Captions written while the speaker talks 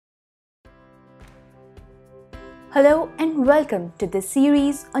Hello and welcome to this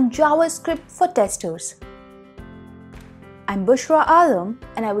series on JavaScript for testers. I'm Bushra Alam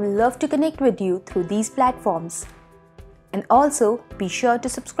and I would love to connect with you through these platforms. And also be sure to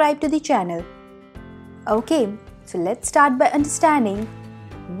subscribe to the channel. Okay, so let's start by understanding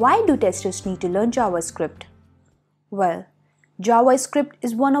why do testers need to learn JavaScript? Well, JavaScript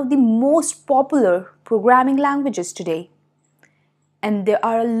is one of the most popular programming languages today. And there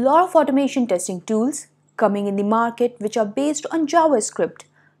are a lot of automation testing tools coming in the market which are based on JavaScript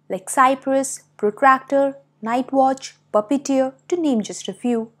like Cypress, Protractor, Nightwatch, Puppeteer to name just a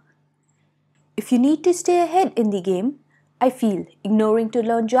few. If you need to stay ahead in the game, I feel ignoring to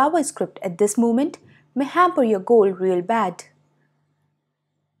learn JavaScript at this moment may hamper your goal real bad.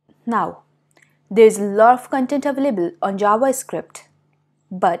 Now, there's a lot of content available on JavaScript,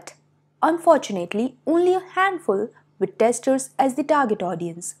 but unfortunately only a handful with testers as the target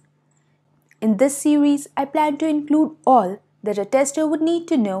audience. In this series, I plan to include all that a tester would need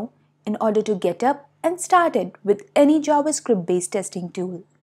to know in order to get up and started with any JavaScript-based testing tool.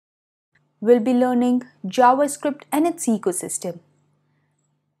 We'll be learning JavaScript and its ecosystem,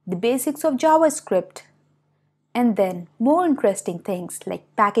 the basics of JavaScript, and then more interesting things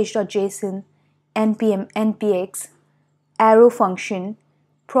like package.json, npm npx, arrow function,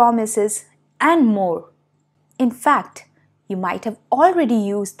 promises, and more. In fact, you might have already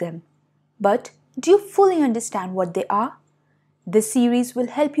used them, but do you fully understand what they are? This series will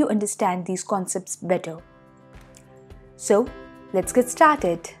help you understand these concepts better. So, let's get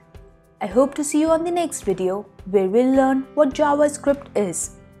started. I hope to see you on the next video where we'll learn what JavaScript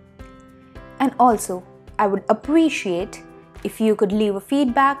is. And also, I would appreciate if you could leave a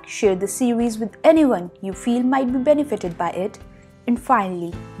feedback, share the series with anyone you feel might be benefited by it, and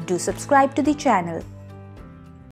finally, do subscribe to the channel.